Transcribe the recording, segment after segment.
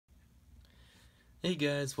Hey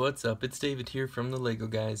guys, what's up? It's David here from the LEGO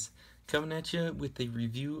Guys, coming at you with a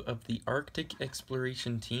review of the Arctic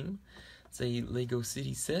Exploration Team. It's a LEGO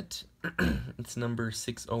City set. It's number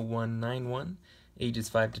 60191, ages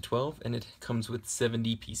 5 to 12, and it comes with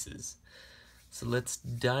 70 pieces. So let's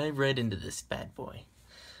dive right into this bad boy.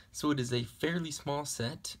 So it is a fairly small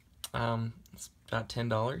set. It's about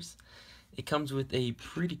 $10. It comes with a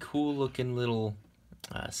pretty cool looking little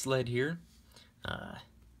sled here.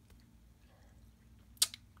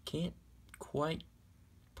 Can't quite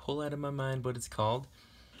pull out of my mind what it's called,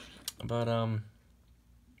 but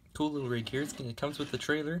cool little rig here. It comes with the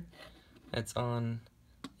trailer that's on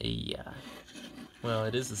a well,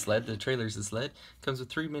 it is a sled. The trailer's a sled. Comes with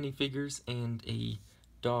 3 minifigures and a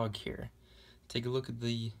dog here. Take a look at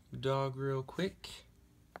the dog real quick.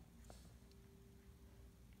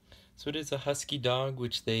 So it is a husky dog,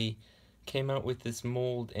 which they came out with this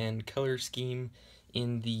mold and color scheme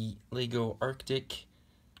in the LEGO Arctic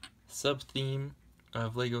sub-theme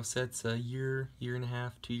of LEGO sets a year and a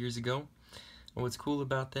half, 2 years ago. And what's cool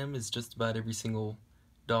about them is just about every single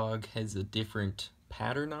dog has a different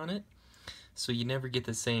pattern on it, so you never get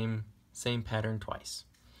the same pattern twice.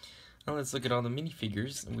 Now let's look at all the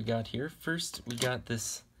minifigures we got here. First, we got the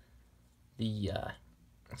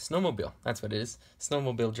snowmobile. That's what it is.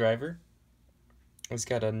 Snowmobile driver. It's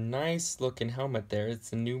got a nice looking helmet there.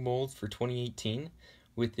 It's a new mold for 2018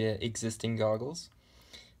 with the existing goggles.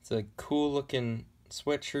 It's a cool looking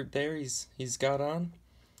sweatshirt there he's got on.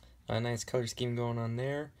 A nice color scheme going on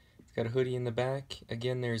there. It's got a hoodie in the back.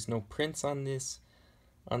 Again, there's no prints on this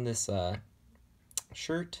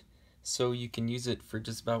shirt, so you can use it for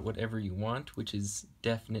just about whatever you want, which is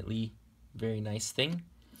definitely a very nice thing.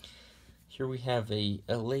 Here we have a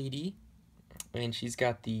lady, and she's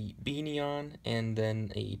got the beanie on and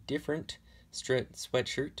then a different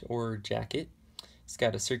sweatshirt or jacket. It's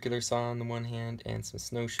got a circular saw on the one hand and some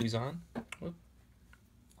snowshoes on. Whoop.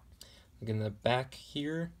 Look in the back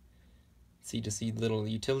here. See just a little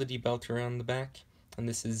utility belt around the back. And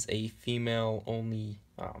this is a female only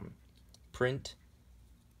print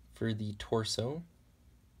for the torso.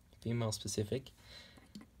 Female specific.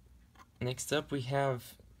 Next up we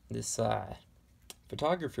have this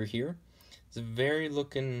photographer here. There's a very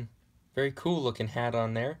cool looking hat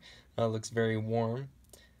on there. Looks very warm.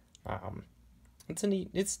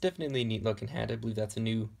 It's definitely a neat looking hat. I believe that's a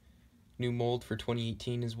new mold for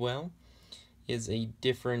 2018 as well. Is a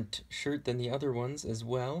different shirt than the other ones as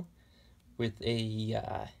well, with a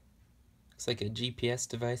looks like a GPS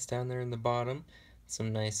device down there in the bottom.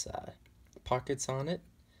 Some nice pockets on it.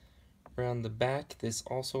 Around the back, this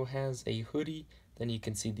also has a hoodie. Then you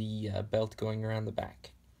can see the belt going around the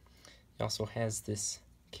back. It also has this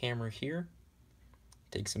camera here.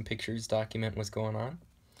 Take some pictures, document what's going on.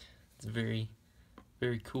 It's very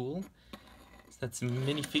cool. So that's some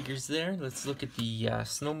minifigures there. Let's look at the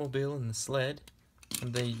snowmobile and the sled.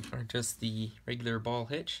 They are just the regular ball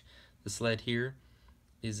hitch. The sled here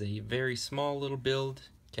is a very small little build.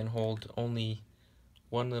 Can hold only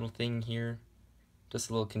one little thing here. Just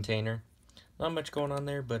a little container. Not much going on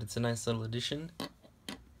there, but it's a nice little addition.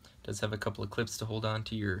 Does have a couple of clips to hold on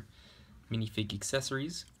to your minifig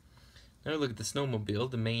accessories. Now look at the snowmobile,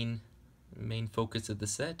 the main focus of the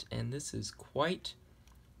set, and this is quite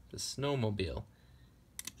the snowmobile.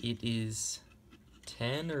 It is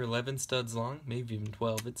 10 or 11 studs long, maybe even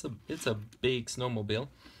 12. It's a big snowmobile.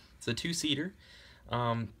 It's a 2-seater.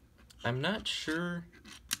 I'm not sure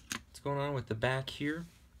what's going on with the back here.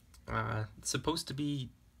 It's supposed to be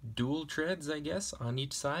dual treads, I guess, on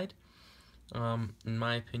each side. In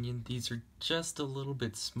my opinion, these are just a little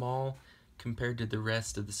bit small compared to the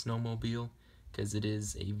rest of the snowmobile, because it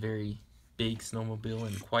is a very big snowmobile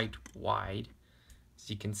and quite wide, as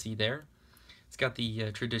you can see there. It's got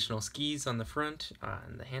the traditional skis on the front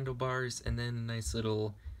and the handlebars, and then a nice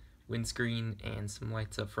little windscreen and some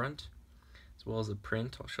lights up front, as well as a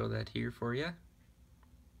print. I'll show that here for you.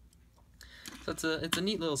 So it's a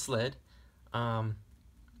neat little sled.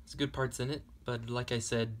 There's good parts in it, but like I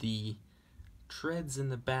said, the treads in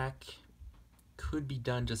the back could be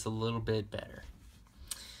done just a little bit better.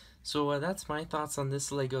 So that's my thoughts on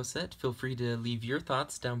this LEGO set. Feel free to leave your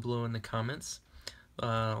thoughts down below in the comments.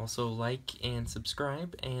 Also like and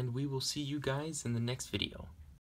subscribe, and we will see you guys in the next video.